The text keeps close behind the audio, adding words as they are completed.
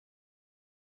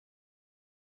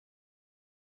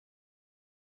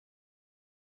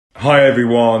Hi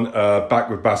everyone, back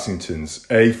with Bassingtons.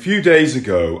 A few days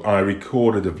ago I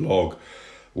recorded a vlog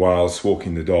whilst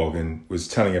walking the dog and was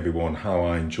telling everyone how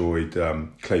I enjoyed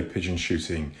clay pigeon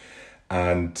shooting,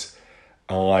 and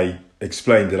I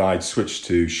explained that I'd switched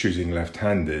to shooting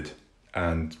left-handed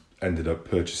and ended up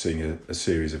purchasing a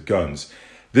series of guns.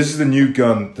 This is the new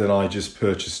gun that I just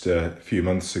purchased a few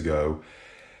months ago,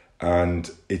 and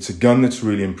it's a gun that's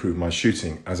really improved my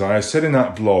shooting. As I said in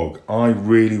that vlog, I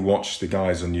really watched the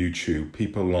guys on YouTube,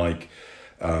 people like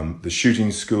the Shooting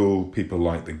School, people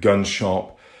like the Gun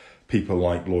Shop, people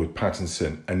like Lloyd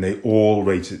Pattinson, and they all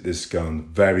rated this gun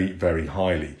very, very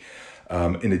highly.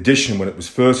 In addition, when it was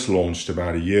first launched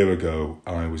about a year ago,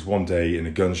 I was one day in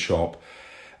a gun shop,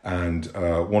 and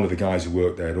one of the guys who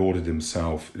worked there had ordered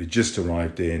himself. It had just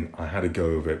arrived in. I had a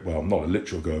go of it. Well, not a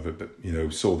literal go of it, but,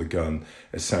 saw the gun,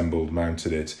 assembled,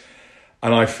 mounted it,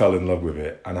 and I fell in love with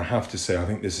it. And I have to say, I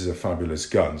think this is a fabulous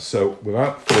gun. So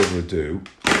without further ado,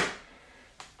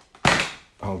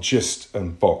 I'll just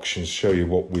unbox and show you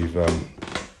what we've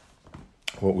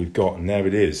got. And there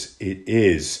it is. It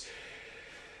is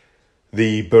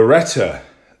the Beretta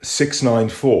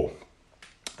 694.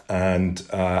 And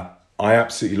I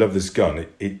absolutely love this gun.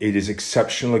 It is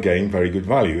exceptional again, very good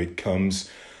value. It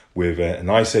comes with a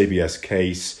nice ABS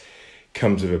case,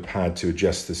 comes with a pad to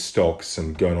adjust the stock,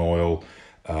 some gun oil,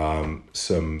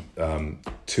 some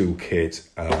toolkit,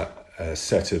 a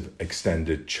set of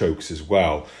extended chokes as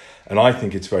well. And I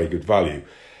think it's very good value.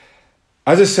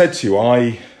 As I said to you,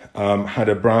 I had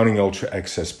a Browning Ultra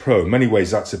XS Pro. In many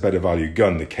ways, that's a better value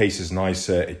gun. The case is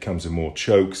nicer. It comes with more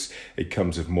chokes. It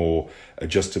comes with more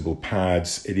adjustable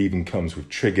pads. It even comes with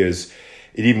triggers.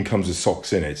 It even comes with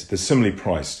socks in it. They're similarly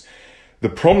priced. The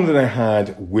problem that I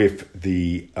had with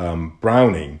the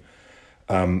Browning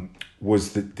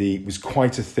was that it was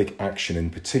quite a thick action. In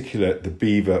particular, the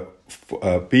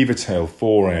beaver tail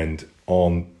forend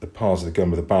on the parts of the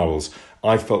gun with the barrels,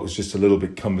 I felt was just a little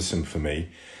bit cumbersome for me.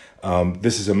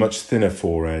 This is a much thinner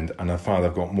forend, and I found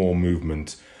I've got more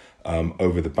movement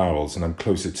over the barrels, and I'm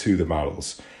closer to the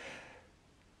barrels.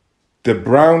 The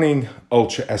Browning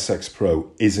Ultra SX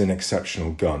Pro is an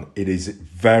exceptional gun. It is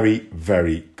very,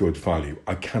 very good value.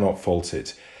 I cannot fault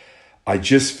it. I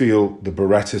just feel the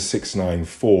Beretta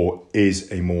 694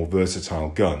 is a more versatile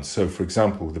gun. So, for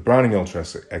example, the Browning Ultra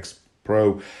SX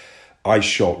Pro, I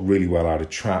shot really well out of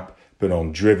trap, but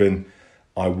on driven,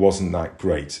 I wasn't that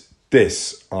great.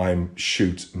 This, I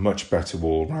shoot much better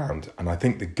all round, and I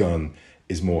think the gun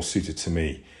is more suited to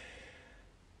me.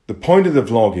 The point of the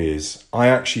vlog is, I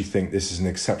actually think this is an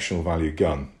exceptional value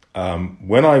gun.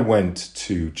 When I went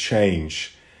to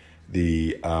change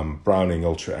the Browning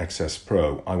Ultra XS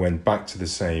Pro, I went back to the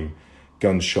same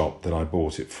gun shop that I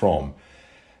bought it from,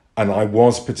 and I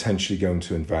was potentially going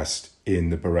to invest in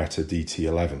the Beretta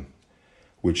DT11,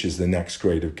 which is the next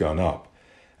grade of gun up.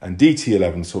 And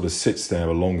DT11 sort of sits there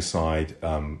alongside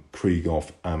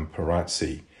Krieghoff and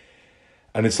Perazzi.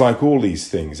 And it's like all these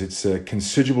things, it's a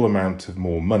considerable amount of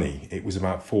more money. It was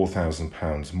about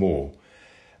 £4,000 more.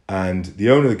 And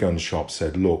the owner of the gun shop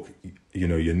said, look,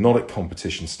 you're not at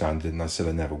competition standard. And I said,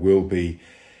 I never will be.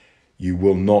 You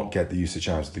will not get the usage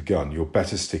out of the gun. You're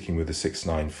better sticking with the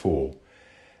 694.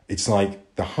 It's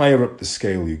like the higher up the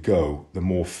scale you go, the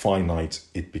more finite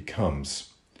it becomes.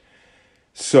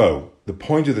 So the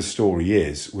point of the story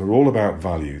is, we're all about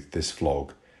value, this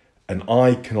vlog. And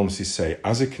I can honestly say,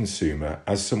 as a consumer,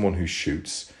 as someone who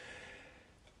shoots,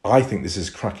 I think this is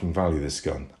cracking value, this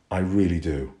gun. I really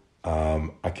do.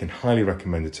 I can highly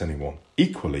recommend it to anyone.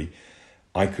 Equally,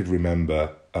 I could recommend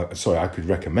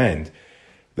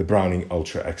the Browning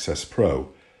Ultra XS Pro.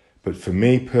 But for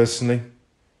me personally,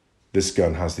 this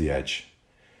gun has the edge.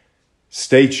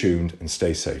 Stay tuned and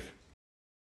stay safe.